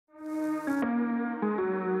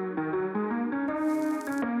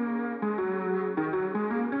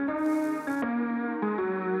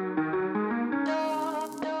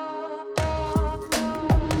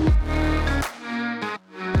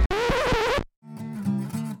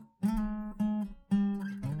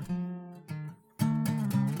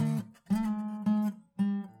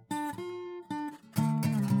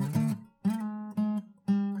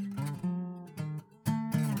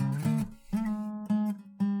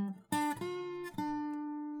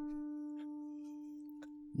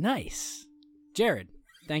Nice. Jared,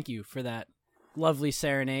 thank you for that lovely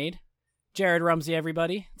serenade. Jared Rumsey,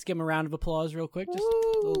 everybody. Let's give him a round of applause real quick. Just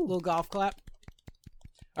a little golf clap.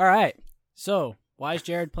 All right. So, why is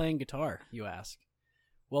Jared playing guitar, you ask?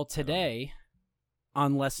 Well, today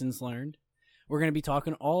on Lessons Learned, we're going to be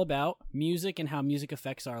talking all about music and how music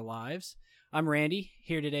affects our lives. I'm Randy,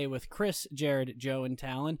 here today with Chris, Jared, Joe, and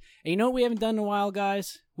Talon. And you know what we haven't done in a while,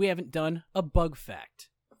 guys? We haven't done a bug fact.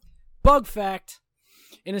 Bug fact!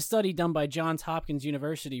 In a study done by Johns Hopkins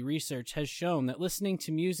University, research has shown that listening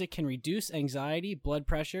to music can reduce anxiety, blood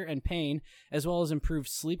pressure, and pain, as well as improve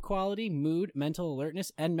sleep quality, mood, mental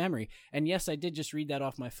alertness, and memory. And yes, I did just read that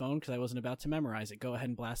off my phone because I wasn't about to memorize it. Go ahead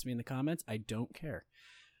and blast me in the comments. I don't care.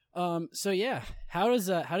 So yeah, how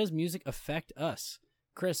does music affect us?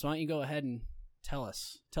 Chris, why don't you go ahead and tell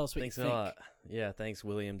us what Thanks you think. a lot. Yeah, thanks,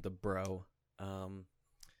 William DeBro.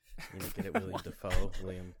 Get it, William Defoe,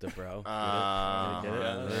 William DeBro.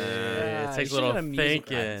 Get it? It takes a little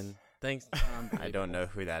thinking. Thanks. I don't know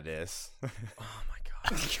who that is. Oh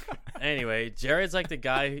my god. Anyway, Jared's like the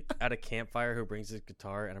guy at a campfire who brings his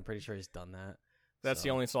guitar, and I'm pretty sure he's done that. That's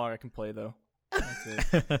the only song I can play, though.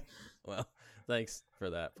 That's it. Well, thanks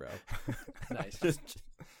for that, bro. Nice.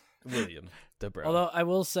 William DeBro. Although I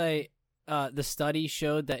will say, the study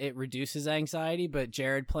showed that it reduces anxiety, but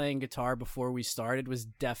Jared playing guitar before we started was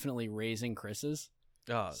definitely raising Chris's.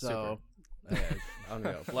 Oh, so super. Yeah, I don't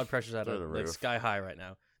know. Blood pressure's at To the like roof. sky high right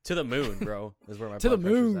now. To the moon, bro. Is where my To the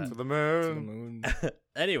blood pressure's moon. at. To the To the moon. moon.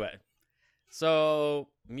 Anyway, so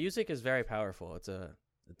music is very powerful.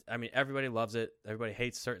 Everybody loves it. Everybody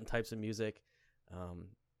hates certain types of music,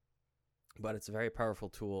 but it's a very powerful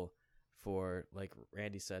tool for, like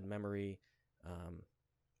Randy said, memory,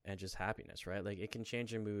 and just happiness. Right? Like it can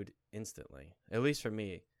change your mood instantly. At least for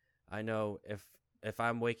me, I know if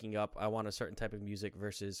I'm waking up, I want a certain type of music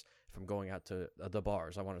versus if I'm going out to the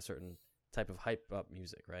bars, I want a certain type of hype up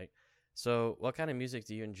music. Right? So, what kind of music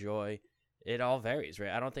do you enjoy? It all varies,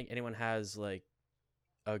 right? I don't think anyone has like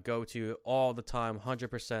a go-to all the time,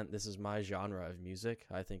 100%. This is my genre of music.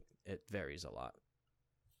 I think it varies a lot.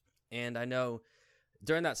 And I know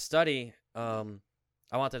during that study,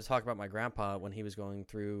 I wanted to talk about my grandpa when he was going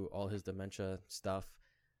through all his dementia stuff.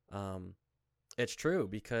 It's true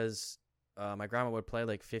because my grandma would play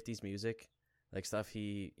like 50s music, like stuff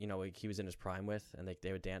he was in his prime with, and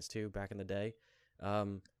they would dance to back in the day.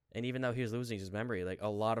 And even though he was losing his memory, like a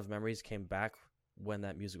lot of memories came back when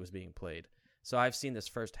that music was being played. So I've seen this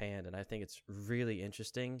firsthand, and I think it's really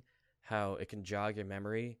interesting how it can jog your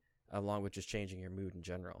memory along with just changing your mood in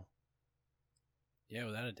general. Yeah,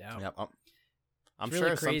 without a doubt. Yep. I'm It's really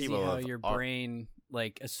sure some crazy people how have your brain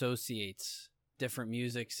like associates different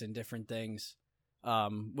musics and different things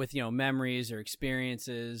with memories or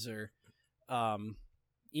experiences or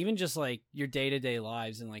even just like your day-to-day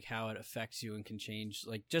lives and like how it affects you and can change,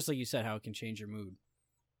 like just like you said, how it can change your mood.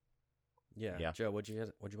 Yeah. Joe, what'd you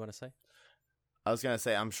want to say? I was gonna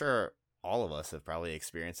say, I'm sure all of us have probably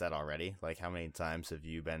experienced that already. Like, how many times have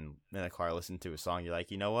you been in a car listening to a song? You're like,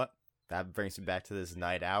 you know what? That brings me back to this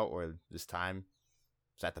night out or this time.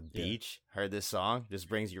 Was at the beach. Heard this song. Just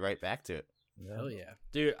brings you right back to it. Hell yeah,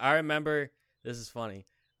 Dude, I remember. This is funny.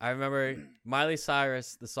 I remember Miley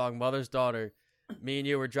Cyrus, the song "Mother's Daughter." Me and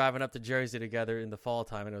you were driving up to Jersey together in the fall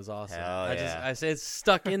time, and it was awesome. Hell yeah. I say it's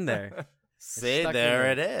stuck in there. See, stuck in there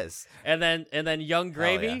there. it is. And then Young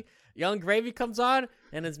Gravy. yeah. Young Gravy comes on,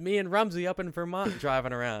 and it's me and Rumsey up in Vermont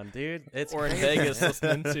driving around, dude. It's Or in crazy. Vegas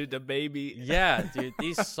listening to the baby. Yeah, dude.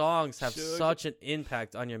 These songs have Suge. such an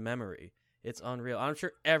impact on your memory. It's unreal. I'm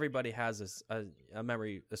sure everybody has this a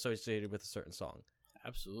memory associated with a certain song.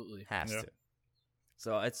 absolutely. Has Yeah. to.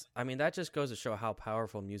 So that just goes to show how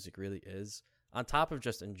powerful music really is. On top of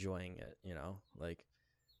just enjoying it, like,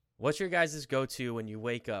 what's your guys' go-to when you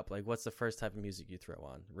wake up? Like, what's the first type of music you throw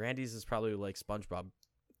on? Randy's is probably like SpongeBob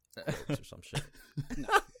quotes or some shit.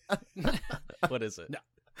 What is it? No.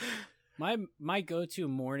 My go-to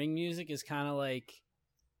morning music is kind of like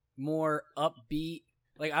more upbeat.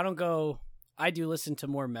 Like I do listen to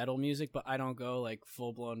more metal music, but I don't go like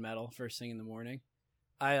full-blown metal first thing in the morning.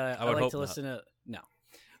 I would like hope to not. listen to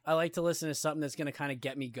I like to listen to something that's gonna kind of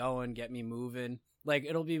get me going, get me moving. Like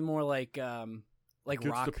it'll be more like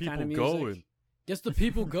rock kind of music. Gets the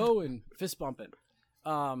people going, fist bumping.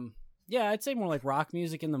 Yeah, I'd say more like rock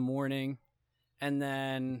music in the morning, and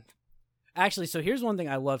then actually, so here's one thing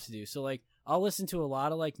I love to do. So like I'll listen to a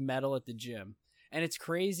lot of like metal at the gym, and it's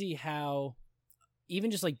crazy how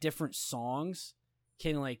even just like different songs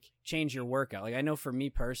can like change your workout. Like I know for me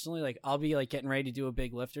personally, like I'll be like getting ready to do a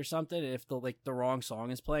big lift or something, and if the wrong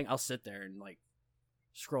song is playing, I'll sit there and like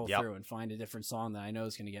scroll through and find a different song that I know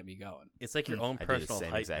is going to get me going. It's like your own I do the personal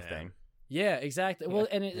same hype exact man. thing. Yeah, exactly. Well,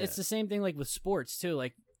 and Yeah. it's the same thing like with sports too.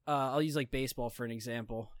 Like I'll use like baseball for an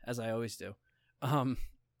example, as I always do.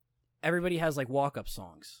 Everybody has like walk-up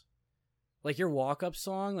songs. Like your walk-up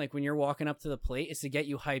song, like when you're walking up to the plate, is to get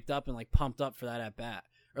you hyped up and like pumped up for that at bat.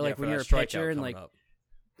 Or like for when that you're a strikeout pitcher and coming like up.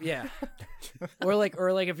 yeah. or like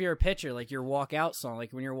if you're a pitcher, like your walk-out song,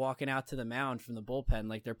 like when you're walking out to the mound from the bullpen,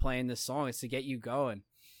 like they're playing this song, it's to get you going.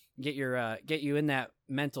 Get you in that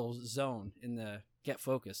mental zone, get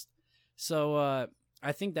focused. So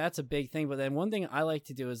I think that's a big thing. But then one thing I like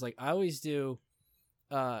to do is like I always do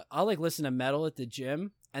I'll like listen to metal at the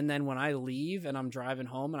gym, and then when I leave and I'm driving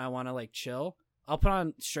home and I want to like chill, I'll put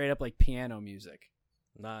on straight up like piano music.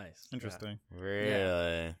 Nice. Interesting.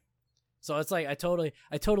 Really? So it's like I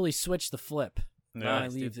totally switch the flip when I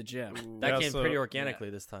Nice, leave dude. the gym. That Yeah, came so- pretty organically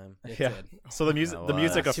this time. It Yeah. did. So the music, Oh, the wow.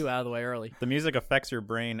 music, That's two out of the way early. the music affects your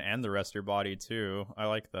brain and the rest of your body too. I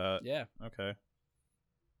like that. Yeah, Okay.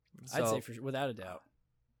 I'd So, say for without a doubt.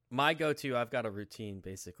 my go-to, I've got a routine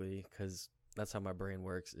basically because that's how my brain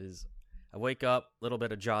works. Is I wake up, little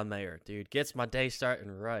bit of John Mayer, dude, gets my day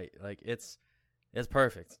starting right. Like it's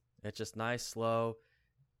perfect. It's just nice, slow.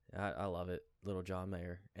 I love it, little John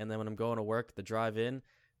Mayer. And then when I'm going to work, the drive in,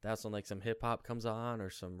 that's when like some hip hop comes on or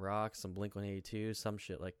some rock, some Blink-182, some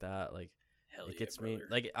shit like that. Like Hell it yeah, gets me brother.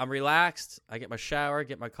 like I'm relaxed. I get my shower,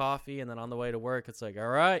 get my coffee, and then on the way to work, it's like, all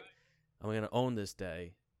right, I'm gonna own this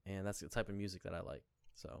day, and that's the type of music that I like.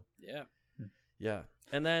 So Yeah. yeah,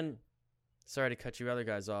 and then sorry to cut you other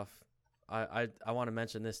guys off. I want to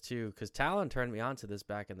mention this too because Talon turned me on to this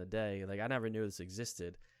back in the day. Like I never knew this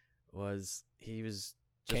existed. Was he was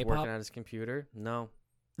just K-pop? working on his computer? No,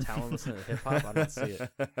 Talon listened to hip hop. I don't see it.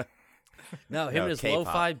 No, him No, and his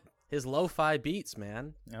K-pop. lo-fi beats,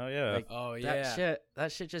 man. Oh yeah. Like, Oh yeah.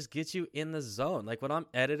 That shit just gets you in the zone. Like when I'm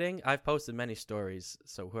editing, I've posted many stories,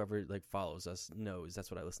 so whoever like follows us knows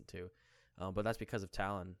that's what I listen to. But that's because of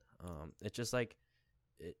Talon. It's just like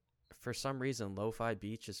for some reason, lo-fi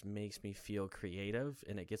beats just makes me feel creative,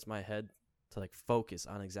 and it gets my head to like focus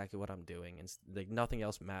on exactly what I'm doing, and like nothing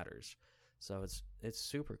else matters. So it's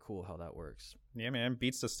super cool how that works. Yeah, man.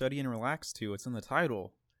 Beats to study and relax to. It's in the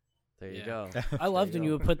title. There you Yeah. go. I loved when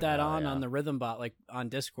you would put that Oh, on yeah. the rhythm bot, like on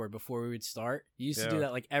Discord before we would start. You used to Yeah. do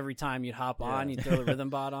that like every time you'd hop on, Yeah. you'd throw the rhythm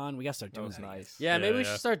bot on. We gotta start That doing was that. nice. Yeah, maybe we Yeah.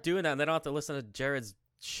 should start doing that, and they don't have to listen to Jared's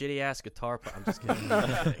shitty ass guitar. I'm just kidding.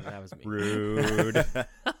 That was me. Rude.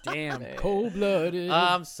 Damn, Man. cold blooded.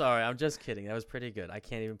 I'm sorry. I'm just kidding. That was pretty good. I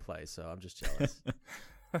can't even play, so I'm just jealous.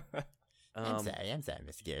 I'm Um, sorry,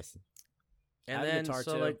 Mr. Garrison. I and have a then guitar,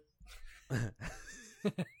 so too. like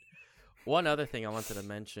one other thing I wanted to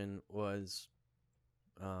mention was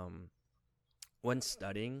when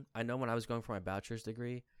studying. I know when I was going for my bachelor's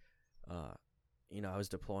degree, I was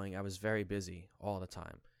deploying. I was very busy all the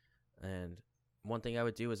time, and one thing I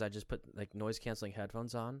would do is I just put like noise canceling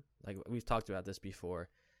headphones on. Like we've talked about this before,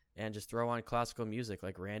 and just throw on classical music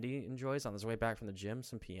like Randy enjoys on his way back from the gym,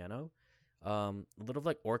 some piano, a little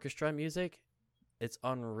like orchestra music. It's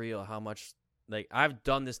unreal how much like I've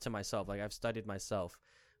done this to myself. Like I've studied myself,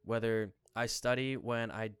 whether I study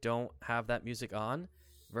when I don't have that music on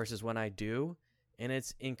versus when I do. And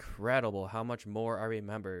it's incredible how much more I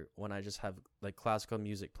remember when I just have like classical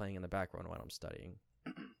music playing in the background when I'm studying.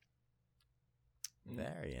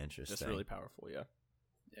 Very interesting. Just really powerful, yeah.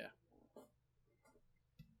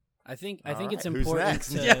 I think All it's right, who's important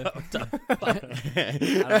next? to. Yeah. I don't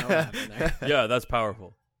know what happened there. Yeah, that's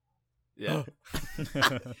powerful. Yeah.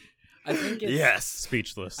 I think it's, Yes.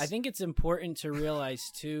 Speechless. I think it's important to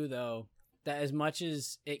realize too, though, that as much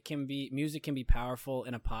as music can be powerful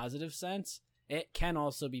in a positive sense, it can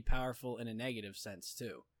also be powerful in a negative sense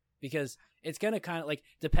too, because it's gonna kind of like,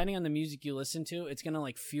 depending on the music you listen to, it's gonna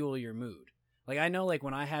like fuel your mood. Like I know, like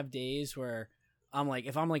when I have days where I'm like,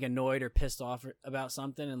 if I'm like annoyed or pissed off about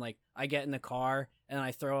something, and like I get in the car and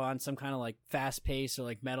I throw on some kind of like fast pace or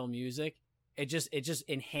like metal music, it just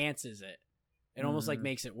enhances it. It almost like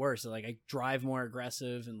makes it worse. So, like I drive more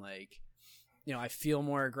aggressive and like, I feel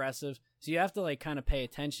more aggressive. So you have to like kind of pay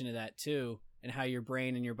attention to that too, and how your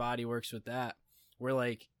brain and your body works with that. Where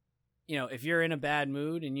like, if you're in a bad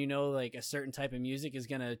mood and like a certain type of music is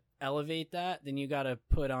going to elevate that, then you got to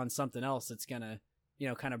put on something else that's going to,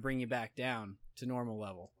 kind of bring you back down to normal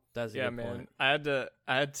level. That's a Yeah, good man. point. I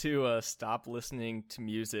had to stop listening to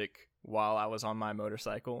music while I was on my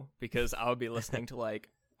motorcycle because I would be listening to like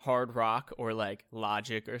hard rock or like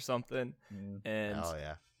Logic or something, and Oh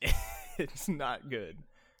yeah. it's not good.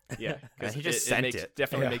 Yeah, because He just sent it.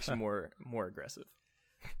 definitely Yeah. makes you more aggressive.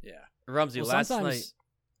 Yeah. Rumsey, Well, last sometimes- night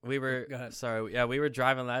we were Go ahead. sorry, yeah, we were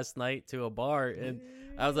driving last night to a bar, and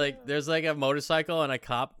I was like, "There's like a motorcycle," and a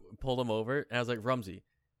cop pulled him over, and I was like, "Rumsey,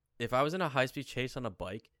 if I was in a high speed chase on a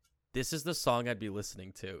bike, this is the song I'd be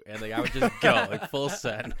listening to," and like I would just go like full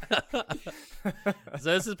send. So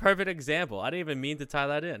this is a perfect example. I didn't even mean to tie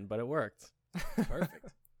that in, but it worked. Perfect.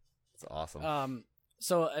 It's awesome.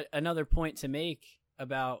 So another point to make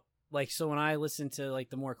about so when I listen to like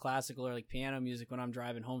the more classical or like piano music when I'm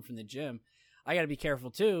driving home from the gym, I got to be careful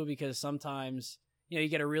too, because sometimes, you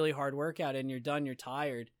get a really hard workout and you're done, you're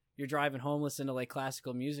tired, you're driving home listening to like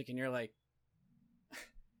classical music and you're like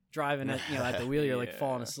driving at, at the wheel, you're like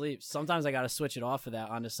falling Yeah. asleep. Sometimes I got to switch it off of that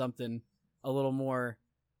onto something a little more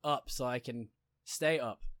up so I can stay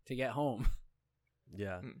up to get home.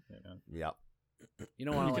 Yeah, Yep. You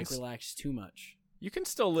don't want You to can like relax too much. You can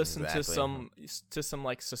still listen Exactly. to some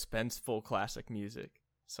like suspenseful classic music.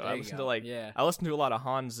 So There I you listen go. to like Yeah. I listen to a lot of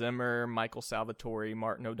Hans Zimmer, Michael Salvatore,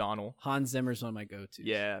 Martin O'Donnell. Hans Zimmer's one of my go-tos.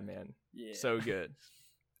 Yeah, man, Yeah. so good.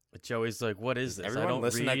 but Joey's like, "What is this? I Everyone don't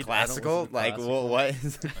listen read, to I classical. don't listen to Like, classical." what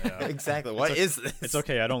is Yeah. exactly? What is this? It's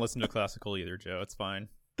okay. I don't listen to classical either, Joe. It's fine.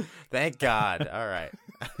 Thank God. All right.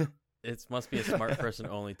 It must be a smart person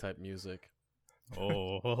only type music.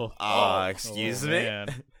 Oh. Excuse Oh, me.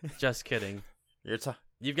 man. Just kidding. You're, ta-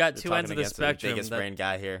 You've got you're two talking ends of the against spectrum. biggest that- brain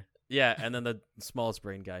guy here. Yeah, and then the smallest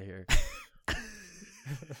brain guy here.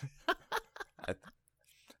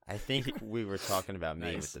 I think we were talking about me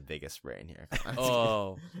Nice. with the biggest brain here.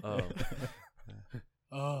 Oh.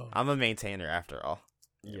 Oh. I'm a maintainer after all.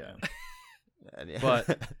 Yeah. And yeah.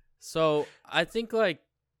 But so I think like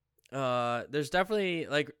there's definitely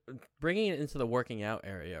like bringing it into the working out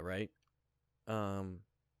area, right?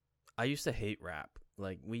 I used to hate rap.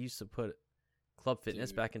 Like we used to put Club Fitness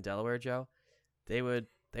Dude. back in Delaware, Joe. They would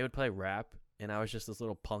play rap, and I was just this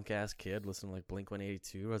little punk ass kid listening to like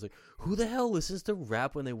Blink-182. I was like, who the hell listens to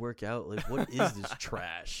rap when they work out? Like, what is this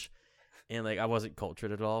trash? And like I wasn't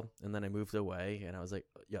cultured at all. And then I moved away, and I was like,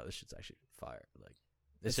 yo, this shit's actually fire. Like,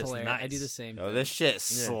 It's just hilarious. nice. I do the same. oh, thing. this shit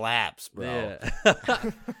slaps, bro.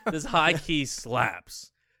 Yeah. This high key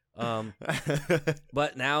slaps.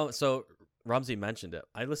 But now, so Rumsey mentioned it.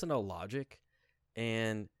 I listen to Logic,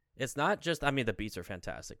 and it's not just, I mean, the beats are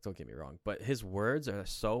fantastic, don't get me wrong, but his words are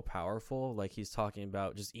so powerful. Like, he's talking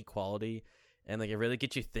about just equality, and like it really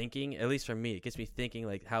gets you thinking. At least for me, it gets me thinking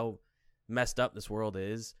like how messed up this world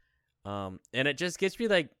is. And it just gets me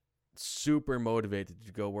like super motivated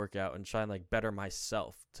to go work out and try and like better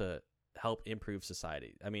myself to help improve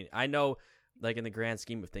society. I mean, I know like in the grand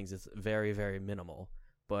scheme of things, it's very, very minimal,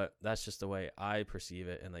 but that's just the way I perceive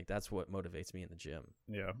it. And like, that's what motivates me in the gym.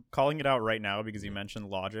 Yeah, calling it out right now because you mentioned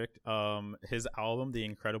Logic. His album, The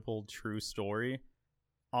Incredible True Story.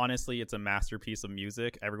 Honestly, it's a masterpiece of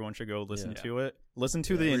music. Everyone should go listen Yeah. to it. Listen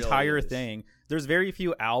to Yeah, the it really entire is. thing. There's very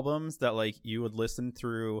few albums that like you would listen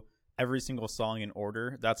through every single song in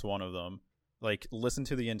order. That's one of them. Like listen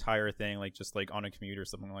to the entire thing, like just like on a commute or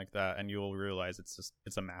something like that, and you will realize it's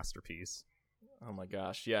a masterpiece. Oh my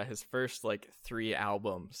gosh, yeah, his first like 3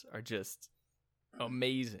 albums are just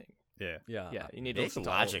amazing. Yeah. Yeah, you need to Big listen to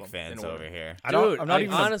all of Logic them fans in order. over here. Dude, I'm not I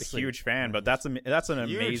even honestly- a huge fan, but that's an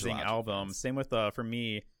Huge amazing Logic album. fans. Same with for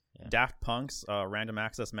me, Yeah. Daft Punk's Random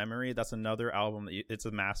Access Memory. That's another album that it's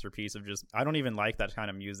a masterpiece of just. I don't even like that kind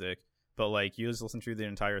of music, but like you just listen through the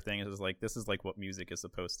entire thing. It's just like this is like what music is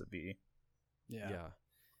supposed to be. Yeah.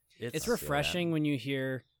 It's It's refreshing when you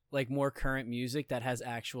hear like more current music that has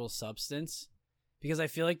actual substance, because I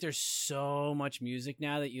feel like there's so much music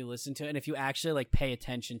now that you listen to, and if you actually like pay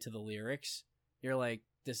attention to the lyrics, you're like,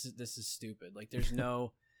 this is stupid. Like there's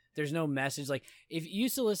no there's no message. Like if you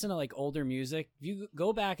used to listen to like older music, if you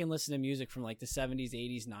go back and listen to music from like the 70s,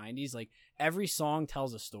 80s, 90s, like every song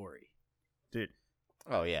tells a story, Dude,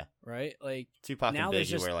 Oh yeah, right? Like Tupac Now and there's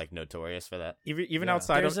Biggie just- were like notorious for that. even Yeah.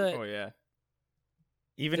 outside there's of a Oh yeah.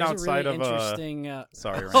 even there's outside a really of interesting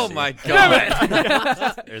sorry, Oh Randy. my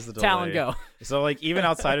god. There's the Talon delay. go. So like even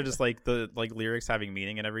outside of just like the like lyrics having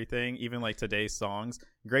meaning and everything, even like today's songs,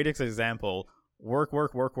 greatest example, work,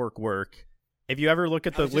 work, work, work, work. If you ever look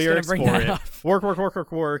at I the was just gonna lyrics bring for that it, up. work, work, work,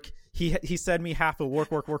 work, work. He said me half a work,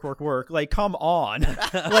 work, work, work, work. Like, come on.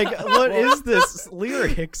 Like, what is this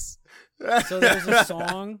lyrics? So there's a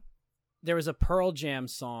song there was a Pearl Jam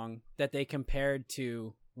song that they compared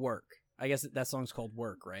to Work. I guess that song's called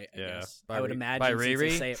Work, right? I Yeah. guess. By I would Ri- imagine by since they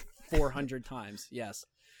Riri? say it 400 times. Yes.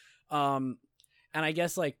 And I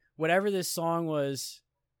guess like whatever this song was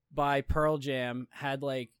by Pearl Jam had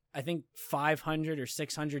like I think 500 or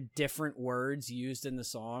 600 different words used in the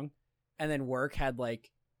song, and then Work had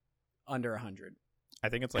like under 100. I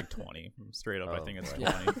think it's like 20. Straight up, I Oh, think it's boy.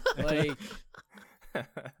 20.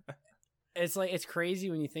 Like it's crazy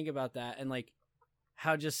when you think about that, and like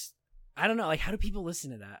how just I don't know, like how do people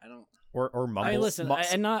listen to that? I don't. or mumble. I mean, listen,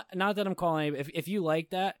 and not that I'm calling. If you like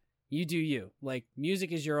that, you do you. Like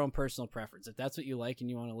music is your own personal preference. If that's what you like and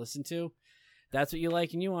you want to listen to, that's what you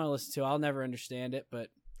like and you want to listen to. I'll never understand it, but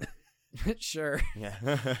sure. Yeah.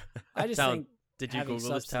 I just Talon, think did you having Google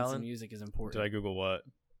this, substance in Talon? music is Did important. I Google what?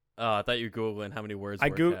 Oh, I thought you were Googling how many words I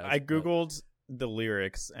Work has, I but- googled the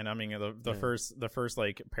lyrics, and I mean the Yeah. first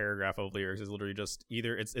like paragraph of lyrics is literally just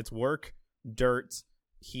either it's work, dirt,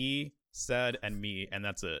 he said, and me, and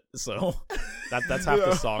that's it. So that's half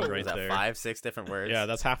the song right Is that there. 5-6 different words? Yeah,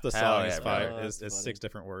 that's half the Hell song. yeah, Is bro. five Oh, is that's funny. 6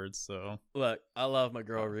 different words. So Look, I love my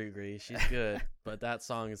girl Riri. She's good, but that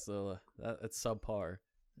song is it's subpar.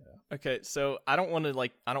 Okay, so I don't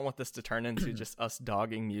want this to turn into just us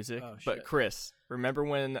dogging music. Oh, but shit. Chris, remember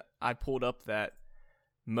when I pulled up that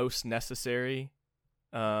most necessary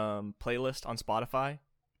playlist on Spotify?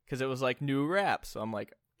 Because it was like new rap. So I'm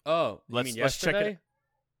like, Oh, you Let's- mean let's check it yesterday?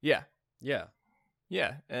 yeah, Yeah,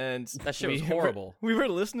 yeah. And that shit was horrible. We were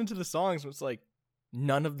listening to the songs, and it's like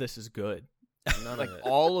none of this is good. None Like of it.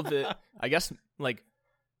 all of it. I guess like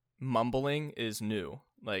mumbling is new.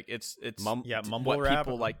 Like it's mumble what rap.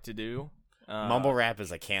 people like to do. Mumble rap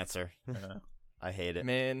is a cancer. Yeah. I hate it.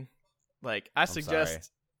 Man, like I suggest sorry.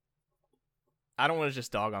 I don't want to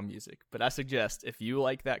just dog on music, but I suggest if you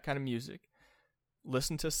like that kind of music,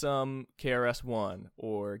 listen to some KRS-One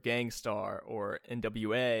or Gangstar or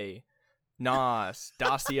NWA, Nas,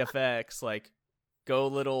 DOS-CFX, like go a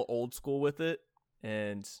little old school with it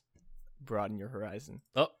and broaden your horizon.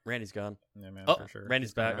 Oh, Randy's gone. Yeah, man, Oh, for sure. Randy's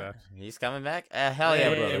He's coming back. He's coming back? Hell yeah,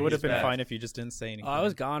 Yeah, brother. It would have he's been back. fine if you just didn't say anything. Oh, I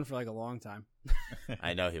was gone for like a long time.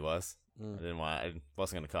 I know he was. Mm. I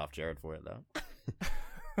wasn't gonna call off Jared for it though.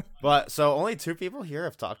 But so only 2 people here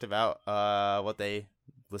have talked about what they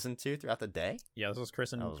listened to throughout the day. Yeah, this was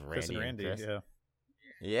Chris and That was Chris and Randy Randy. and Chris.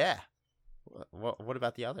 Yeah. Yeah. What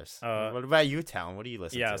about the others? Uh, what about you, Talon? What do you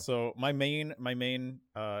listen Yeah, to? so my main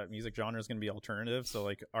music genre is gonna be alternative. So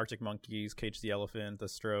like Arctic Monkeys, Cage the Elephant, The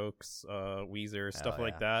Strokes, Weezer, stuff Hell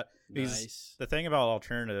like yeah. that. Because Nice. the thing about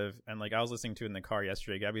alternative, and like I was listening to it in the car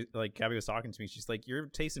yesterday, Gabby was talking to me. She's like, "Your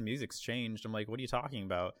taste in music's changed." I'm like, "What are you talking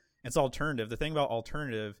about?" It's alternative. The thing about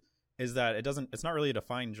alternative is that it's not really a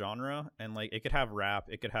defined genre, and like it could have rap,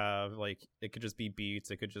 it could have like it could just be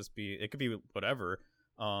beats, it could be whatever.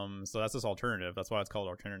 So that's just alternative. That's why it's called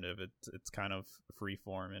alternative. It's kind of free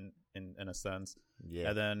form in a sense. Yeah.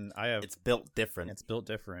 And then I have It's built different. it's built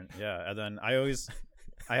different. Yeah. And then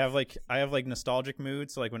I have like nostalgic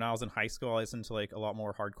moods. So like when I was in high school, I listened to like a lot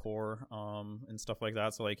more hardcore and stuff like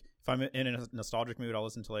that. So like if I'm in a nostalgic mood, I'll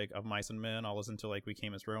listen to like Of Mice and Men. I'll listen to like We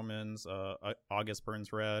Came as Romans, August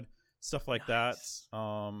Burns Red, stuff like Nice.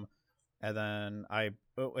 that. And then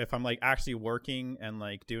if I'm like actually working and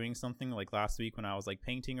like doing something, like last week when I was like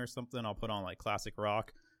painting or something, I'll put on like classic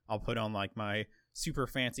rock. I'll put on like my super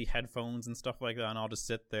fancy headphones and stuff like that, and I'll just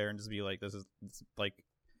sit there and just be like, it's like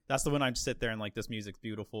that's the one I just sit there and like this music's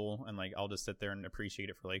beautiful, and like I'll just sit there and appreciate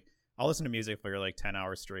it for like I'll listen to music for like 10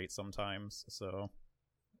 hours straight sometimes. So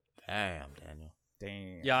Damn, Daniel.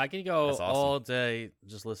 damn. Yeah, I can go That's awesome. all day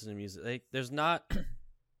just listening to music. Like, there's not.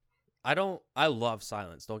 I love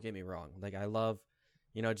silence. Don't get me wrong. Like I love,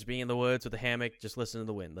 just being in the woods with a hammock, just listening to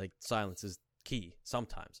the wind. Like silence is key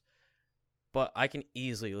sometimes. But I can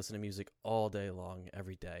easily listen to music all day long,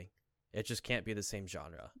 every day. It just can't be the same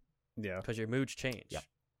genre Yeah. because your moods change. Yep.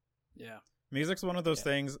 Yeah. Music's one of those Yeah.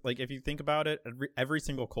 things, like if you think about it, every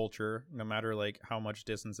single culture, no matter like how much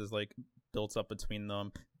distance is like built up between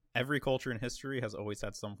them, every culture in history has always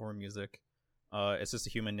had some form of music. It's just a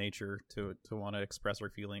human nature to want to express our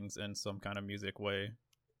feelings in some kind of music way.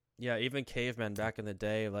 Yeah, even cavemen back in the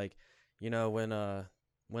day, like, when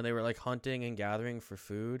they were like hunting and gathering for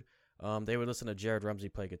food, they would listen to Jared Rumsey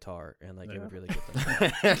play guitar, and like it would really get them.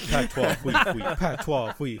 Pac-12, wee,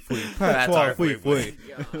 Pac-12, wee. Pac-12, wee.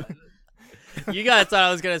 You guys thought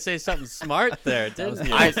I was gonna say something smart there, didn't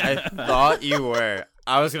you? I thought you were.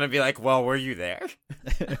 I was gonna be like, well, were you there?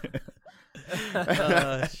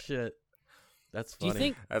 Oh shit, that's Do funny. you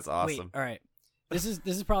think? That's Wait. awesome. All right. This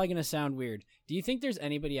is probably gonna sound weird. Do you think there's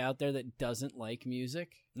anybody out there that doesn't like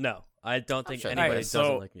music? No, I don't think sure anybody there doesn't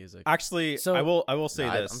is. like music. Actually, So- I will say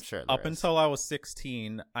No, this. I'm sure Up there is. until I was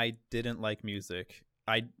 16, I didn't like music.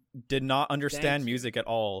 I did not understand Thank you. music at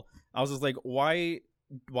all. I was just like, why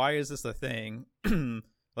is this a thing?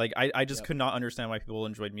 Like I just Yep. could not understand why people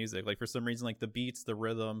enjoyed music. Like for some reason, like the beats, the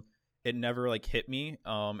rhythm, it never like hit me.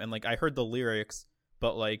 And like I heard the lyrics,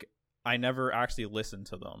 but like I never actually listened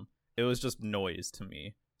to them. It was just noise to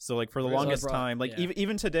me. So like for the So I longest brought- time, like yeah.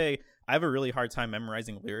 even today, I have a really hard time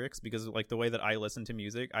memorizing lyrics because like the way that I listen to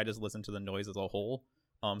music, I just listen to the noise as a whole.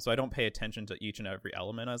 So I don't pay attention to each and every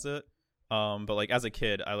element as it. But like as a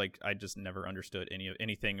kid, I just never understood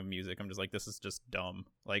anything of music. I'm just like, this is just dumb.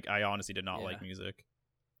 Like I honestly did not Yeah. like music.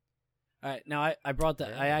 All right, now I brought that.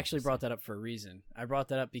 Yeah, I actually interesting. brought that up for a reason. I brought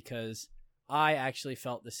that up because I actually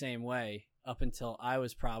felt the same way up until I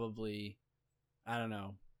was probably, I don't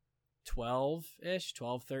know, 12-ish,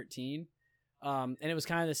 12, 13. And it was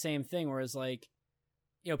kind of the same thing where it's like,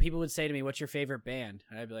 people would say to me, "What's your favorite band?"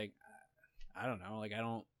 And I'd be like, I don't know. Like I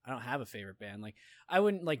don't have a favorite band. Like I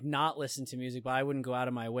wouldn't like not listen to music, but I wouldn't go out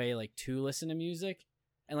of my way like to listen to music.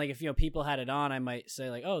 And like if people had it on, I might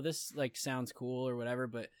say like, "Oh, this like sounds cool" or whatever,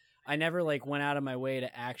 but I never like went out of my way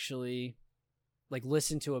to actually like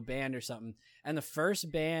listen to a band or something. And the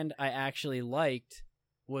first band I actually liked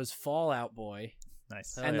was Fall Out Boy.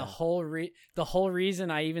 Nice. Oh, And yeah. the whole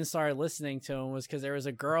reason I even started listening to him was because there was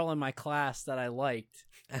a girl in my class that I liked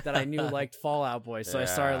that I knew liked Fall Out Boy, so I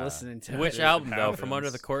started Yeah. listening to Which it. album though? happens. From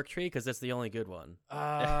Under the Cork Tree, because that's the only good one.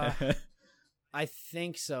 I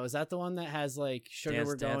think so. Is that the one that has like Sugar Dance,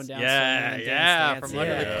 We're Going Dance. Down? Yeah, Swinging and yeah. Dance, From Dance?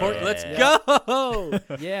 Under Yeah. the Cork. Let's Yeah.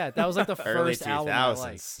 go. Yeah, that was like the Early first album I 2000s.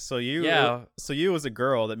 liked. So you, Yeah. so you was a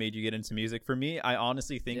girl that made you get into music. For me, I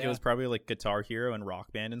honestly think Yeah. it was probably like Guitar Hero and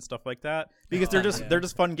Rock Band and stuff like that because Oh, they're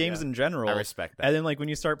just fun games Yeah. in general. I respect that. And then like when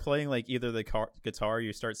you start playing like either the guitar,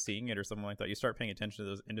 you start seeing it or something like that. You start paying attention to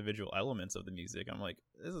those individual elements of the music. I'm like,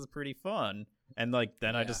 this is pretty fun. And like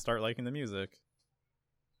then I Yeah. just start liking the music.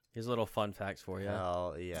 Here's a little fun facts for you.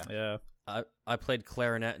 Hell yeah. Yeah. I played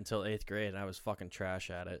clarinet until 8th grade, and I was fucking trash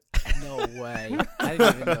at it. No way. I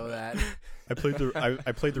didn't even know that. I played the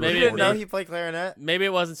I played the Maybe You didn't know recording. he played clarinet? Maybe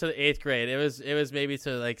it wasn't until 8th grade. It was maybe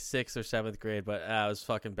to like 6th or 7th grade, but it was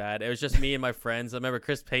fucking bad. It was just me and my friends. I remember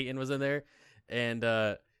Chris Payton was in there,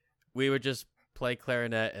 and we would just play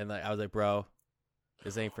clarinet, and like I was like, bro,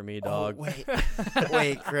 this ain't for me, dog. Oh,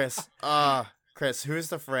 wait, Chris. Chris, who's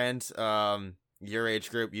the friend? Your age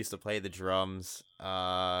group used to play the drums. Oh,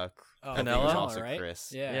 I think it was Pinella, also right?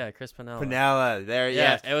 Chris. Yeah. Yeah, Chris Pinella. Pinella. There,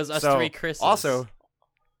 Yeah, yeah. it was us So, three Chris's. Also,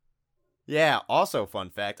 fun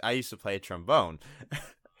fact, I used to play trombone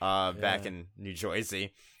back Yeah. in New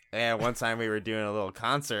Jersey. And one time we were doing a little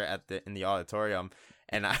concert in the auditorium,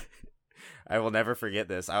 and I will never forget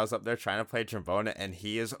this. I was up there trying to play trombone, and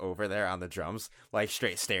he is over there on the drums, like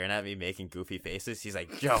straight staring at me, making goofy faces. He's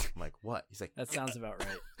like, "Yo," I'm like, "What?" He's like, That sounds about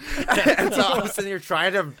right. and so I'm sitting here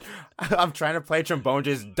I'm trying to play trombone,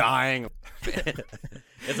 just dying. it's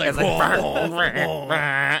like, It's like, sounds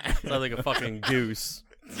like a fucking goose.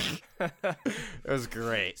 it was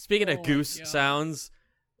great. Speaking Oh of my goose God. sounds,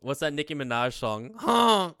 what's that Nicki Minaj song?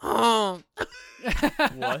 Honk, honk.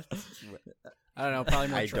 What? I don't know. Probably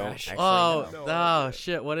more I don't trash. actually Oh, know. No oh idea.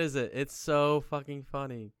 shit! What is it? It's so fucking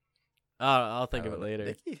funny. I'll think of it later.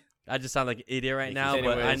 Nikki? I just sound like an idiot right Nikki's now,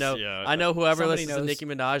 but I anyways, know yeah. I know whoever Somebody listens to knows. Nicki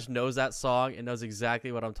Minaj knows that song and knows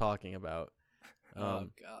exactly what I'm talking about. Oh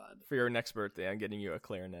God. For your next birthday, I'm getting you a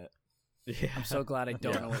clarinet. Yeah. I'm so glad I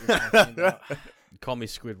don't know what you're talking about. Call me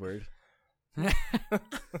Squidward.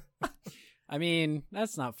 I mean,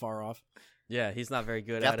 that's not far off. Yeah, he's not very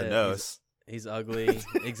good Got at the it. nose. He's ugly.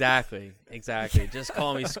 exactly. Just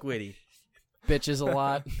call me Squiddy. Bitches a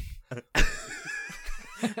lot.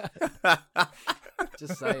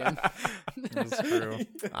 Just saying. That's true.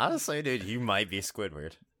 Honestly, dude, you might be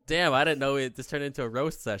Squidward. Damn, I didn't know it. This turned into a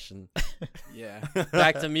roast session. Yeah.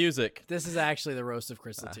 Back to music. This is actually the roast of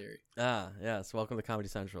Crystal Thierry. Yes. Welcome to Comedy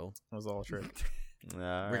Central. That was all true.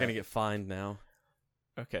 We're gonna get fined now.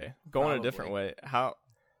 Okay, going a Probably. different way. How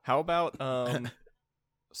about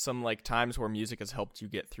some like times where music has helped you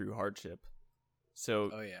get through hardship? So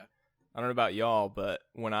Oh yeah. I don't know about y'all, but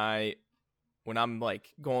when I'm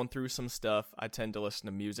like going through some stuff, I tend to listen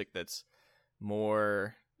to music that's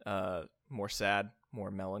more sad,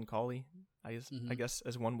 more melancholy, I Mhm. guess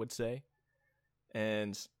as one would say.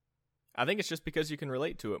 And I think it's just because you can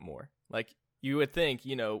relate to it more. Like you would think,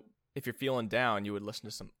 if you're feeling down, you would listen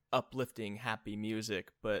to some uplifting, happy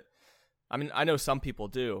music, but I mean, I know some people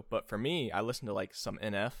do, but for me, I listen to like some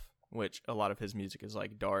NF, which a lot of his music is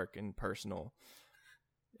like dark and personal.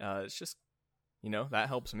 It's just that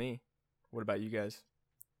helps me. What about you guys?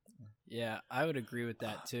 Yeah, I would agree with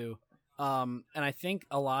that too. And I think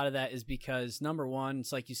a lot of that is because number one,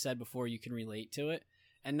 it's like you said before, you can relate to it.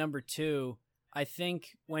 And number two, I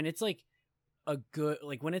think when it's like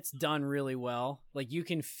when it's done really well, like you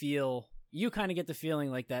kind of get the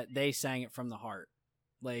feeling like that they sang it from the heart.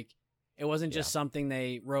 Like it wasn't just something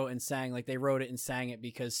they wrote and sang, like they wrote it and sang it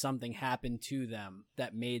because something happened to them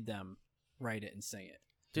that made them write it and sing it.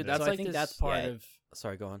 Dude, So that's I like think this, that's part of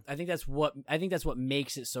Sorry, go on. I think that's what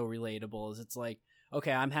makes it so relatable is it's like,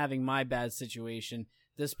 okay, I'm having my bad situation.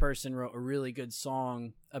 This person wrote a really good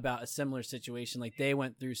song about a similar situation. Like they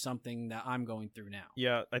went through something that I'm going through now.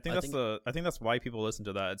 Yeah, I think that's why people listen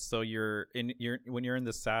to that. It's so when you're in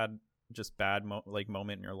this sad, just bad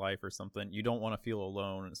moment in your life or something, you don't want to feel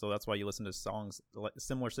alone. So that's why you listen to songs like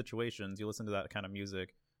similar situations. You listen to that kind of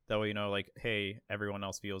music. That way, like, hey, everyone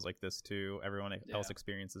else feels like this too. Everyone else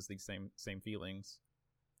experiences these same feelings.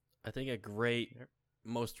 I think a great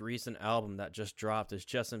most recent album that just dropped is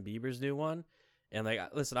Justin Bieber's new one. And like,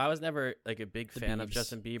 listen, I was never like a big fan of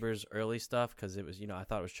Justin Bieber's early stuff because it was, I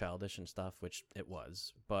thought it was childish and stuff, which it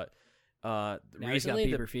was. But recently, he's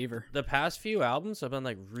got Bieber fever. The past few albums have been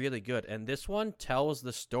like really good, and this one tells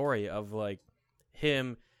the story of like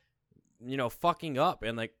him, fucking up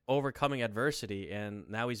and like overcoming adversity, and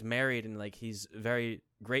now he's married and like he's very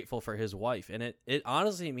grateful for his wife, and it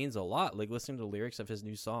honestly means a lot. Like listening to the lyrics of his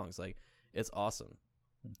new songs, like it's awesome.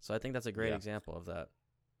 So I think that's a great example of that.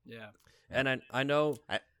 Yeah. And I know,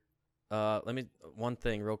 one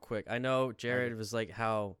thing real quick. I know Jared was like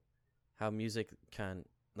how music can,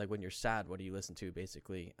 like when you're sad, what do you listen to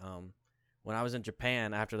basically? When I was in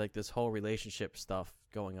Japan after like this whole relationship stuff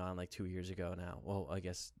going on like 2 years ago now. Well, I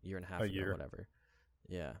guess year and a half ago, whatever.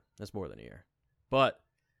 Yeah, that's more than a year. But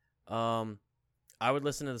I would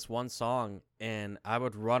listen to this one song and I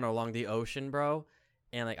would run along the ocean, bro,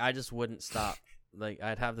 and like I just wouldn't stop. Like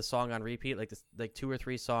I'd have the song on repeat, like this, like 2 or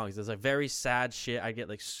 3 songs. There's like very sad shit. I'd get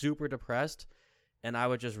like super depressed, and I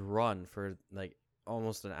would just run for like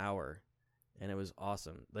almost an hour, and it was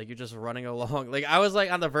awesome. Like you're just running along. Like I was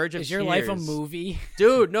like on the verge of. Is your tears. life a movie,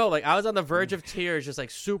 dude? No, like I was on the verge of tears, just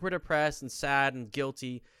like super depressed and sad and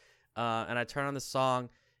guilty. And I turned on the song,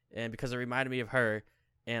 and because it reminded me of her,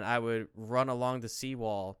 and I would run along the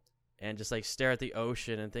seawall and just like stare at the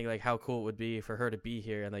ocean and think like how cool it would be for her to be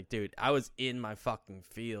here. And like, dude, I was in my fucking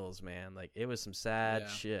feels, man. Like it was some sad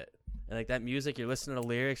shit. And like that music, you're listening to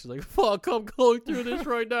lyrics, you're like, fuck, I'm going through this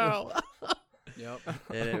right now. Yep.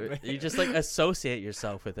 And you just like associate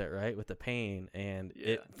yourself with it, right? With the pain. And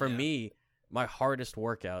for me, my hardest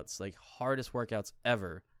workouts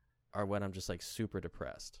ever are when I'm just like super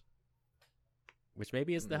depressed, which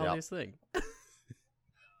maybe is the healthiest thing.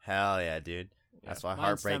 Hell yeah, dude. That's why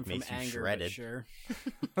heartbreak makes you shredded. Sure.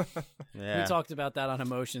 Yeah. We talked about that on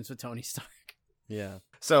Emotions with Tony Stark. Yeah.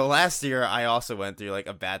 So last year, I also went through like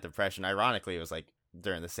a bad depression. Ironically, it was like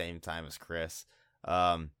during the same time as Chris.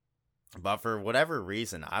 But for whatever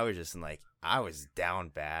reason, I was just I was down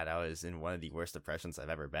bad. I was in one of the worst depressions I've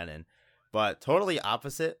ever been in. But totally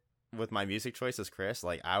opposite with my music choice as Chris.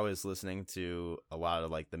 Like I was listening to a lot of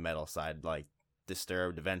like the metal side, like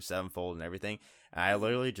Disturbed, Avenged Sevenfold, and everything. And I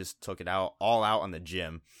literally just took it all out on the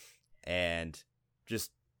gym, and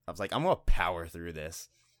I was like, I'm gonna power through this.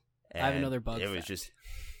 And I have another bug. It was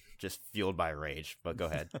just fueled by rage. But go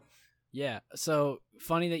ahead. Yeah. So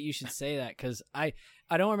funny that you should say that because I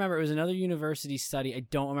don't remember. It was another university study. I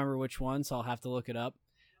don't remember which one, so I'll have to look it up.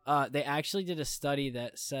 They actually did a study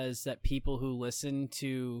that says that people who listen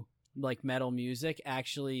to like metal music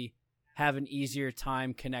actually have an easier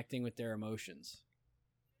time connecting with their emotions.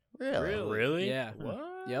 Really? Yeah. What?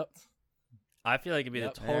 Yep. I feel like it'd be the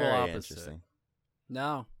total Very opposite. interesting.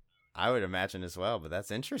 No. I would imagine as well, but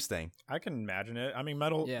that's interesting. I can imagine it. I mean,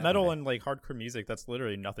 metal Okay. and like hardcore music, that's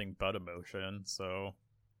literally nothing but emotion. So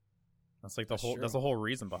that's like That's true. that's the whole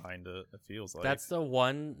reason behind it. It feels like That's the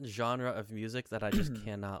one genre of music that I just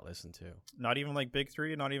cannot listen to. not even like big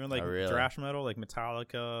three, not even like Oh, really? thrash metal, like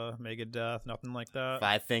Metallica, Megadeth, nothing like that.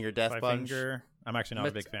 Five Finger Death Five Punch. Finger. I'm actually not a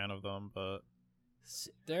Met- big fan of them, but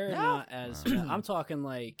They're No. not as. I'm talking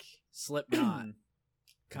like Slipknot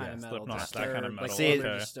kind Yeah, of metal. Slipknot, that Disturbed, kind of like metal, See, Silver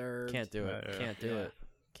okay. Disturbed. Can't do it. Yeah. Can't do it.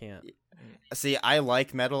 Can't. See, I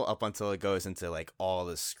like metal up until it goes into like all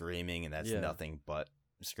the screaming, and that's Yeah. nothing but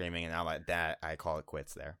screaming, and now like that, I call it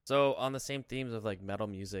quits there. So on the same themes of like metal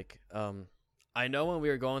music, I know when we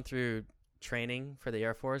were going through training for the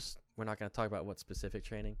Air Force, we're not going to talk about what specific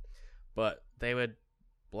training, but they would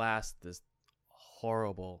blast this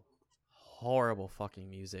horrible fucking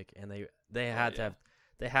music, and they had to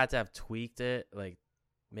have tweaked it like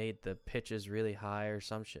made the pitches really high or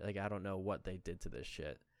some shit. Like I don't know what they did to this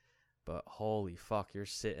shit, but holy fuck, you're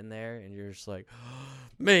sitting there and you're just like,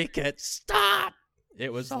 make it stop.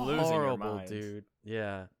 It was Just losing your horrible, minds. dude.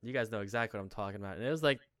 Yeah, you guys know exactly what I'm talking about. And it was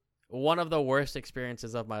like one of the worst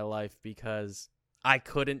experiences of my life because I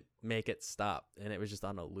couldn't make it stop, and it was just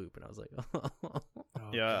on a loop. And I was like, Oh,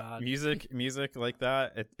 Yeah, God. music like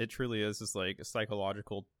that, it truly is just like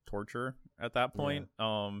psychological torture at that point.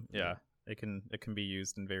 Yeah, it can be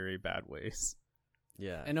used in very bad ways.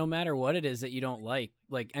 yeah, And no matter what it is that you don't like,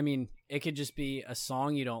 I mean, it could just be a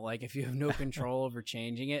song you don't like. If you have no control over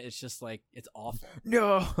changing it, it's just like, it's awful.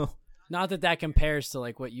 No. Not that compares to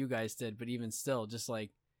like what you guys did, but even still, just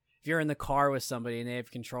like if you're in the car with somebody and they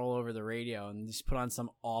have control over the radio and just put on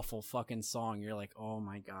some awful fucking song, you're like, oh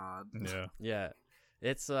my God. Yeah. yeah.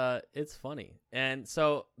 It's funny. And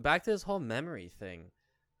so back to this whole memory thing.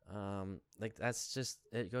 Like that's just,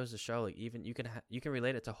 it goes to show like even you can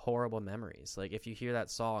relate it to horrible memories. Like if you hear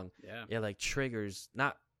that song, Yeah. it like triggers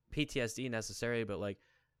not PTSD necessarily, but like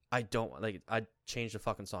I'd change the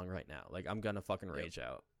fucking song right now. Like I'm gonna fucking rage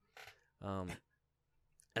out.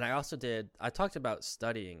 And I talked about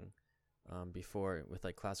studying before with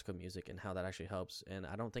like classical music and how that actually helps. And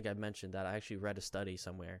I don't think I mentioned that I actually read a study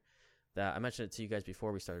somewhere that I mentioned it to you guys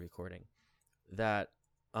before we started recording, that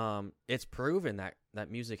it's proven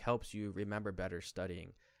that music helps you remember better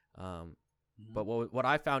studying. But what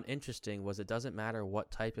I found interesting was it doesn't matter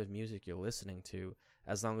what type of music you're listening to,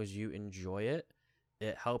 as long as you enjoy it,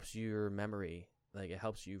 it helps your memory. Like it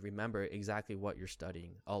helps you remember exactly what you're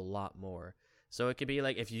studying a lot more. So it could be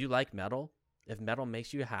like if you like metal, if metal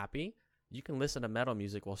makes you happy, you can listen to metal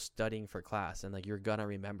music while studying for class, and like you're gonna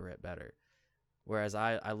remember it better. Whereas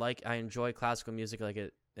I enjoy classical music, like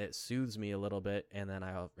it soothes me a little bit, and then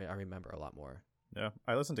I remember a lot more. Yeah,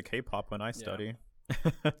 I listen to K-pop when I study.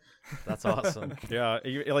 That's awesome. Yeah,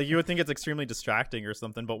 you would think it's extremely distracting or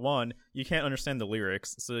something, but one, you can't understand the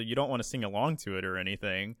lyrics, so you don't want to sing along to it or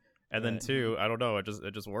anything. And then Right. two, I don't know, it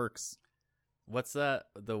just works. What's that?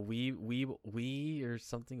 The wee or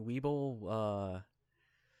something? Weeble? What's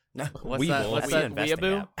that? Weeble. What's That's an that? investing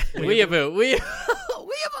Weeaboo? app. Weeaboo.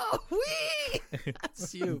 Weeaboo. Wee.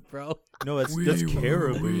 That's you, bro. No, that's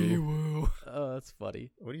Caribou. Oh, that's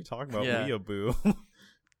funny. What are you talking about, Yeah. weeaboo?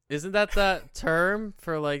 Isn't that term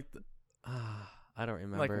for like? I don't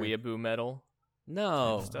remember. Like weeaboo metal.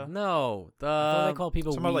 No, type stuff? no. I thought they The call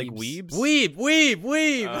people Talking about like weebs. weebs?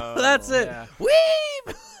 weeb. Oh, That's it. yeah.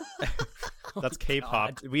 Weeb. That's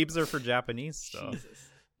K-pop. Weebs are for Japanese stuff.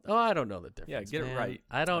 Oh, I don't know the difference. Yeah, get it man. right.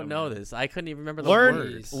 I don't know man. this. I couldn't even remember the Learn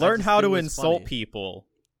words. I learn just how knew to it was insult funny. people.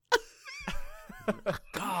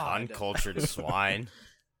 Uncultured swine.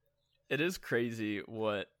 It is crazy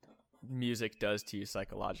what music does to you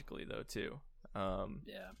psychologically, though, too.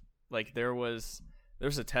 Yeah. Like there was a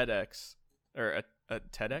TEDx or a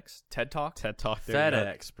TEDx TED Talk. TED Talk. There you go.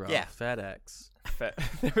 FedEx, bro. Yeah. FedEx.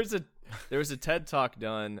 There was a TED Talk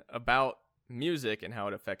done about music and how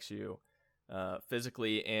it affects you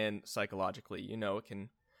physically and psychologically. You know,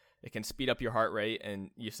 it can speed up your heart rate, and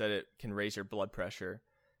you said it can raise your blood pressure.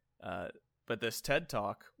 But this TED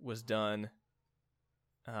Talk was done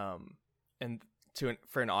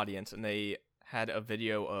for an audience, and they had a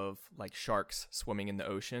video of like sharks swimming in the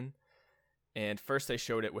ocean. And first they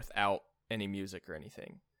showed it without any music or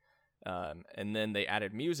anything. And then they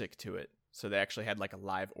added music to it. So they actually had like a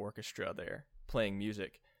live orchestra there playing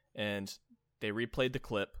music. And they replayed the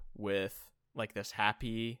clip with like this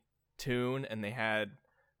happy tune. And they had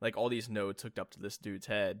like all these nodes hooked up to this dude's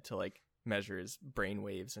head to like measure his brain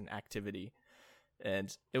waves and activity.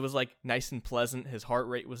 And it was like nice and pleasant. His heart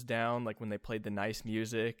rate was down like when they played the nice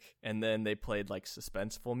music. And then they played like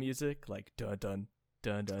suspenseful music, like dun dun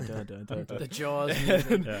dun dun dun dun dun. The dun. Jaws and,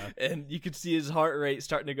 music. Yeah. and you could see his heart rate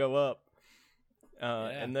starting to go up.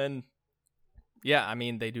 And then, yeah, I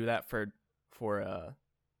mean, they do that for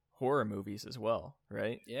horror movies as well,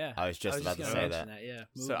 right? Yeah. I was just about to gonna say mention that. Yeah.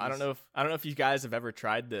 So I don't know if you guys have ever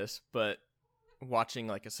tried this, but watching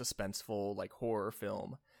like a suspenseful like horror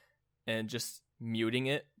film and just muting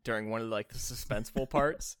it during one of like the suspenseful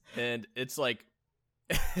parts, and it's like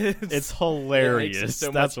It's it hilarious. makes it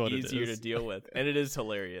so That's much what easier it is. to deal with, and it is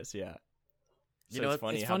hilarious. Yeah. So You know, it's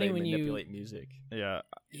funny it's how funny they when you- manipulate music. Yeah.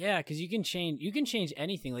 Yeah, because you can change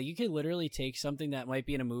anything. Like you could literally take something that might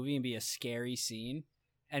be in a movie and be a scary scene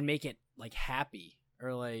and make it like happy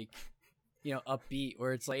or like, you know, upbeat,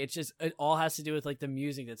 where it's like it all has to do with like the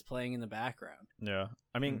music that's playing in the background. Yeah.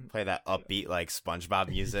 I mean, Play that upbeat like SpongeBob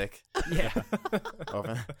music. Yeah.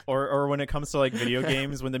 Over. or when it comes to like video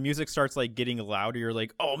games, when the music starts like getting louder, you're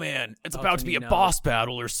like, oh man, it's Oh, about can to be you a know? boss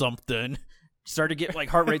battle or something. Start to get like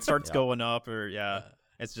heart rate starts Yeah. going up, or yeah.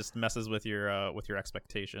 It just messes with your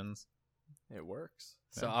expectations. It works.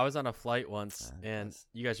 So I was on a flight once, and Yes.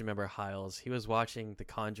 you guys remember Hiles. He was watching The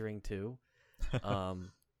Conjuring 2,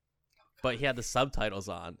 but he had the subtitles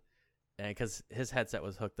on, and because his headset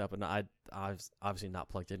was hooked up, and I was obviously not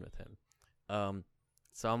plugged in with him.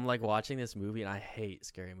 So I'm like watching this movie, and I hate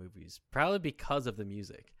scary movies, probably because of the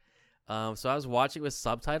music. So I was watching with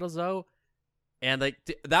subtitles though, and like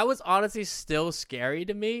that was honestly still scary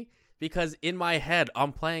to me. Because in my head,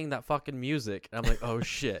 I'm playing that fucking music, and I'm like, "Oh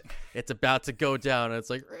shit, it's about to go down." And it's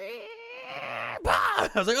like, I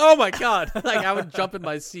was like, "Oh my god!" Like I would jump in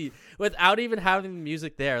my seat without even having the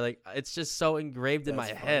music there. Like it's just so engraved in my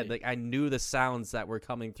That's head. funny. Like I knew the sounds that were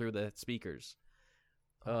coming through the speakers.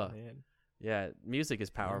 Oh, man. Yeah, music is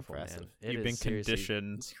powerful, man. Impressive. It You've is been seriously-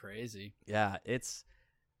 conditioned. It's crazy. Yeah, it's.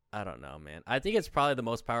 I don't know, man. I think it's probably the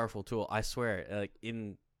most powerful tool. I swear, like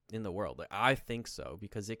in the world. Like, I think so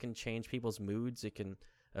because it can change people's moods. It can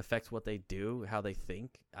affect what they do, how they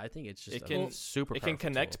think. I think it's just It can- a super. It can powerful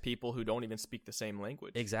connect tool. people who don't even speak the same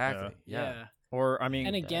language. Exactly. Yeah. Or I mean,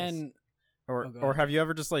 And again, or Oh, go or ahead. have you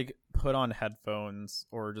ever just like put on headphones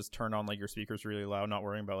or just turn on like your speakers really loud, not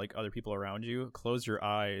worrying about like other people around you? Close your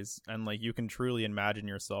eyes and like you can truly imagine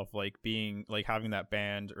yourself like being like having that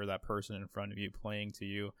band or that person in front of you playing to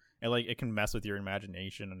you, and like it can mess with your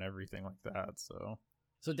imagination and everything like that. So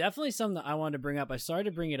definitely something that I wanted to bring up. I started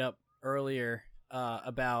to bring it up earlier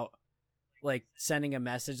about like sending a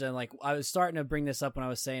message, and like I was starting to bring this up when I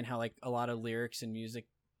was saying how like a lot of lyrics and music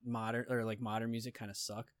modern music kind of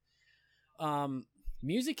suck.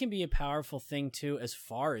 Music can be a powerful thing too as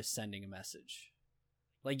far as sending a message.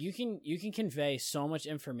 Like you can convey so much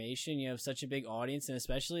information. You have such a big audience, and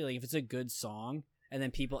especially like if it's a good song and then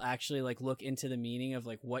people actually like look into the meaning of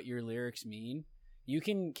like what your lyrics mean. You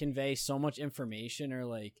can convey so much information or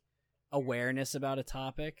like awareness about a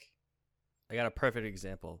topic. I got a perfect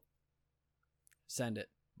example. Send it.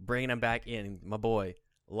 Bringing him back in, my boy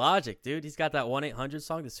Logic, dude. He's got that 1-800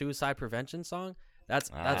 song, the suicide prevention song. That's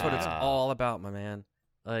what it's all about, my man.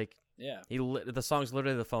 Like Yeah. the song's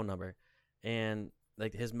literally the phone number, and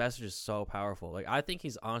like his message is so powerful. Like I think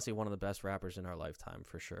he's honestly one of the best rappers in our lifetime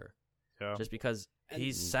for sure. Yeah. Just because he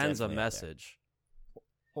And sends a definitely up there. message.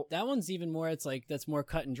 That one's even more, it's like, that's more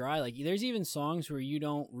cut and dry. Like, there's even songs where you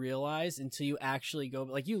don't realize until you actually go,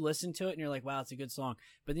 like, you listen to it and you're like, wow, it's a good song.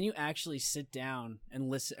 But then you actually sit down and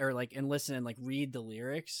listen, and like read the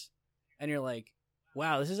lyrics, and you're like,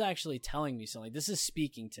 wow, this is actually telling me something. This is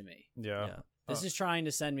speaking to me. Yeah. Yeah. This is trying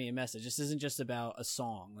to send me a message. This isn't just about a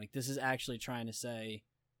song. Like, this is actually trying to say,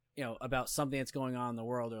 about something that's going on in the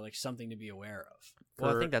world, or like something to be aware of.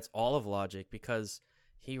 Well, I think that's all of Logic because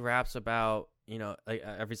he raps about, like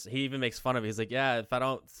he even makes fun of it. He's like, yeah, if I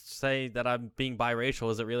don't say that I'm being biracial,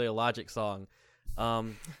 is it really a Logic song?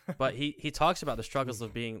 But he talks about the struggles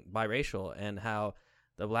of being biracial and how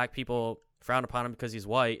the black people frown upon him because he's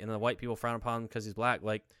white and the white people frown upon him because he's black.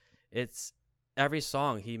 Like, it's every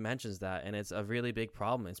song he mentions that, and it's a really big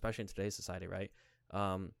problem, especially in today's society, right?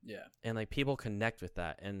 Yeah. And like people connect with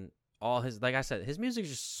that, and all his, like I said, his music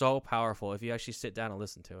is just so powerful if you actually sit down and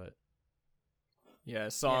listen to it. Yeah,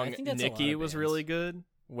 his song think that's a lot Nikki of was bands. really good,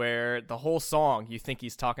 where the whole song you think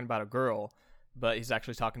he's talking about a girl, but he's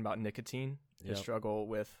actually talking about nicotine, his Yep. struggle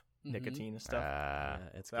with Mhm. nicotine and stuff. Yeah,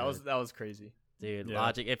 it's that was crazy. dude. Yeah.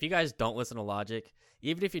 Logic. If you guys don't listen to Logic,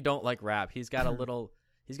 even if you don't like rap, he's got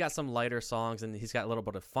he's got some lighter songs, and he's got a little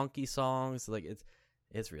bit of funky songs. Like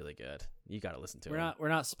it's really good. You got to listen to it. We're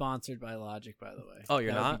not sponsored by Logic, by the way. Oh,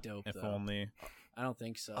 you're That would not? be dope, If though. only. I don't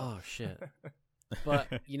think so. Oh shit. But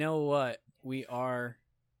you know what? We are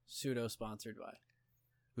pseudo sponsored by.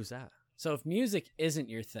 Who's that? So if music isn't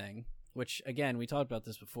your thing, which again we talked about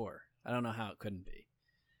this before, I don't know how it couldn't be.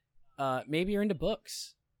 Maybe you're into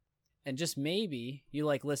books, and just maybe you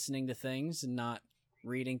like listening to things and not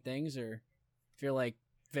reading things, or if you're like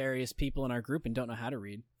various people in our group and don't know how to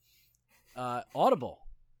read. Audible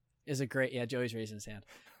is a great. Yeah, Joey's raising his hand.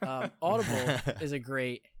 Audible is a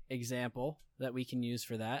great example that we can use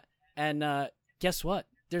for that. And guess what?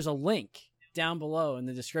 There's a link down below in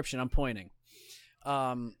the description. I'm pointing.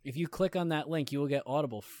 If you click on that link, you will get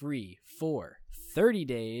Audible free for 30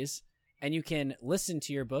 days, and you can listen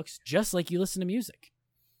to your books just like you listen to music.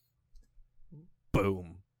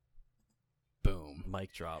 Boom. Boom.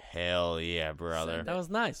 Mic drop. Hell yeah, brother. That was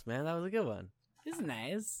nice, man. That was a good one. It's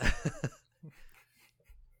nice.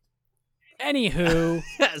 Anywho,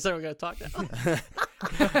 So we're gonna talk now.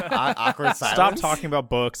 Awkward silence. Stop talking about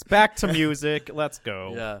books. Back to music. Let's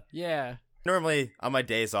go. Yeah. yeah. Normally, on my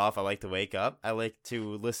days off, I like to wake up. I like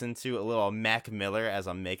to listen to a little Mac Miller as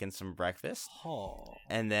I'm making some breakfast. Oh.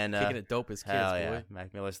 And then, Kicking it dope as kids, hell boy. yeah,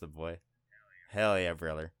 Mac Miller's the boy. Hell yeah,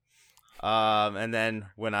 brother. And then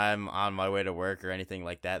when I'm on my way to work or anything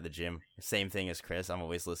like that, the gym, same thing as Chris. I'm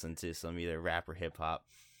always listening to some either rap or hip hop,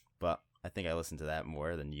 but I think I listen to that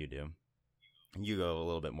more than you do. You go a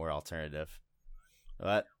little bit more alternative,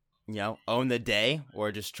 but own the day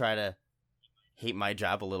or just try to hate my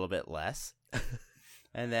job a little bit less,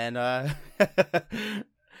 and then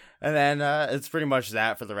it's pretty much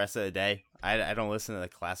that for the rest of the day. I don't listen to the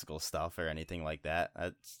classical stuff or anything like that.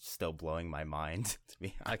 That's still blowing my mind, to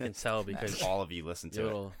be honest. I can tell because all of you listen to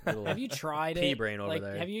it. little Have you tried it? pea brain over like,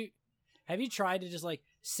 there. Have you tried to just like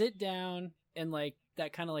sit down and like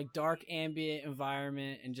that kind of like dark ambient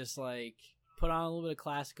environment and just like put on a little bit of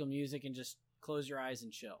classical music and just close your eyes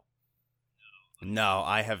and chill? No,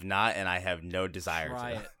 I have not, and I have no desire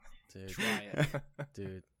Try to. it. Dude, Try it.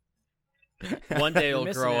 dude. One day You're you'll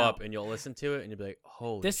missing grow out. up and you'll listen to it and you'll be like,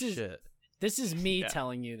 holy This is- shit. This is me Yeah.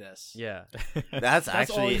 telling you this. Yeah. That's all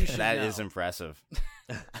actually you should that know. is impressive.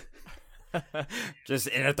 Just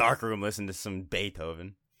in a dark room, listen to some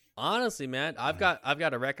Beethoven. Honestly, man, I've got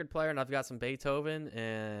a record player and I've got some Beethoven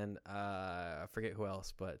and I forget who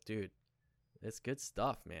else, but dude, it's good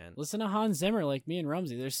stuff, man. Listen to Hans Zimmer like me and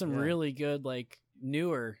Rumsey. There's some Yeah. really good like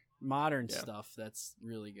newer modern Yeah. stuff that's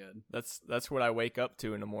really good. That's what I wake up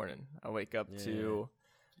to in the morning. I wake up to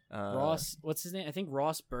Ross, what's his name? I think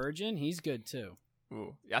Ross Burgeon. He's good too.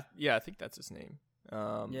 Ooh, yeah, I think that's his name.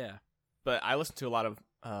 Yeah. But I listen to a lot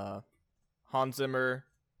of Hans Zimmer,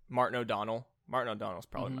 Martin O'Donnell. Martin O'Donnell's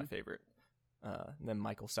probably my favorite. And then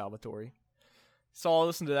Michael Salvatore. So I'll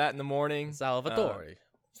listen to that in the morning. Salvatore.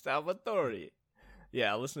 Salvatore.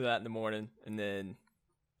 Yeah, I'll listen to that in the morning, and then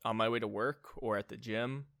on my way to work or at the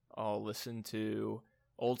gym, I'll listen to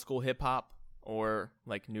old school hip hop or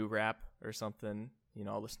like new rap or something.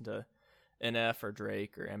 I'll listen to NF or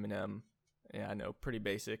Drake or Eminem. Yeah, I know, pretty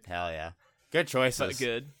basic, Hell yeah, good choices. but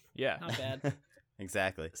good. Yeah. Not bad.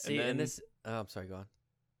 Exactly. See, then- and this I'm sorry, go on.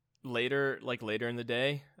 Later in the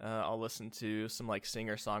day, I'll listen to some like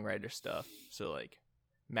singer-songwriter stuff. So like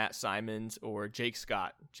Matt Simons or Jake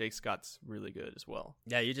Scott. Jake Scott's really good as well.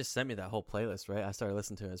 Yeah, you just sent me that whole playlist, right? I started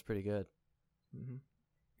listening to it. It's pretty good. Mm-hmm.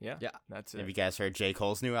 Yeah. Yeah. That's Have it. you guys heard J.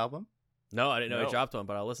 Cole's new album? No, I didn't know No. he dropped one,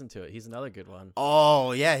 but I'll listen to it. He's another good one.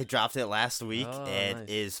 Oh yeah, he dropped it last week. Oh, It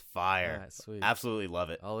is nice. fire. Alright, sweet. Absolutely love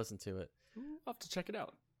it. I'll listen to it. I'll have to check it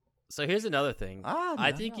out. So here's another thing.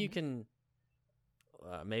 I no, think no. you can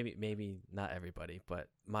maybe not everybody, but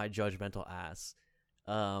my judgmental ass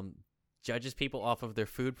judges people off of their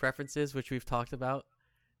food preferences, which we've talked about,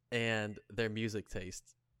 and their music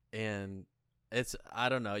taste. And it's, I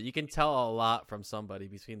don't know, you can tell a lot from somebody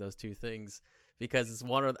between those two things, because it's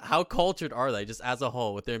one of how cultured are they just as a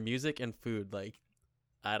whole with their music and food. Like,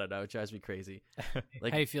 I don't know, it drives me crazy.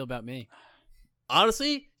 Like, How you feel about me?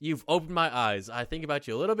 honestly, you've opened my eyes. I think about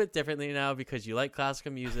you a little bit differently now because you like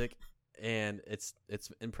classical music, and it's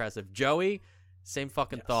impressive. Joey, same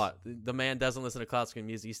fucking thought. The man doesn't listen to classical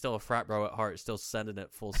music. He's still a frat bro at heart, still sending it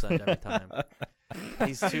full send every time.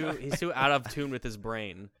 He's too out of tune with his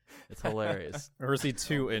brain. It's hilarious. Or is he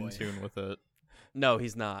too in boy. tune with it? No,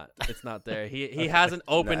 he's not. It's not there. He hasn't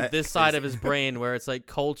opened No, this side of his brain where it's like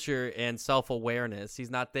culture and self-awareness.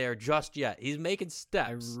 He's not there just yet. He's making I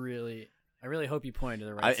steps. really hope you point to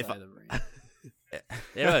the right if side of the brain.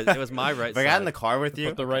 It was my right If I side. got in the car with you,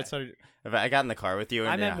 But the right side. if I got in the car with you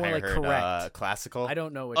I and meant more like heard correct. classical, I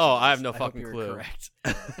don't know what. Oh, it I have is. no hope fucking you're clue. Correct.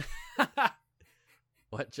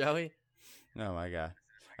 What, Joey? oh my god.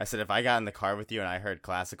 I said if I got in the car with you and I heard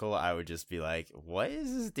classical, I would just be like, "What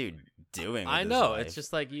is this dude doing?" with I his know. life? It's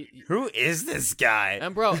just like you. Who is this guy?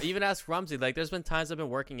 And bro, even ask Rumsey. Like, there's been times I've been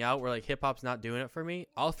working out where like hip hop's not doing it for me.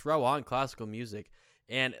 I'll throw on classical music,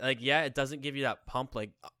 and like, yeah, it doesn't give you that pump. Like,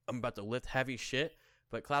 I'm about to lift heavy shit.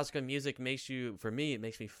 But classical music makes you, for me, it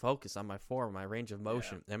makes me focus on my form, my range of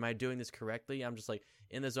motion. Am I doing this correctly? I'm just like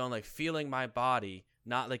in the zone, like feeling my body,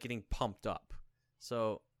 not like getting pumped up.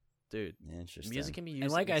 So, dude, Interesting. music can be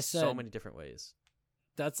used like in I so said- many different ways.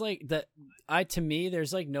 That's like that. To me,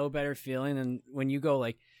 there's like no better feeling than when you go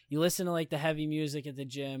like you listen to like the heavy music at the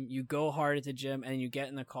gym, you go hard at the gym, and you get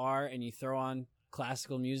in the car and you throw on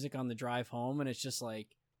classical music on the drive home, and it's just like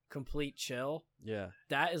complete chill. Yeah,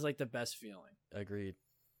 That is like the best feeling. agreed.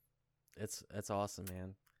 It's awesome,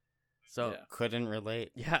 man. So Yeah. Couldn't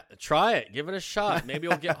relate. yeah, try it. Give it a shot. Maybe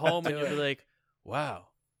you'll get home and Do you'll be it. like, wow,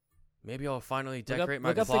 maybe I'll finally Look up, decorate my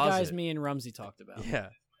look up the closet. guys me and Rumsey talked about. Yeah,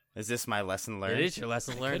 Is this my lesson learned? it is your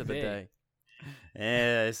lesson learned could of the be. day.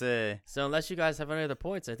 Yeah, I say. So unless you guys have any other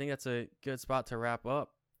points, I think that's a good spot to wrap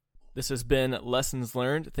up. This has been Lessons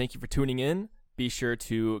Learned. Thank you for tuning in. Be sure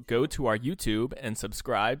to go to our YouTube and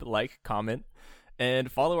subscribe, like, comment,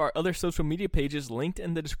 and follow our other social media pages linked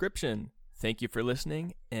in the description. Thank you for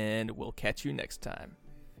listening, and we'll catch you next time.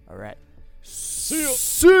 All right. See ya.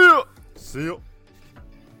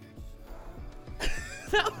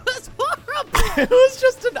 That was horrible. It was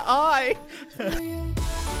just an eye.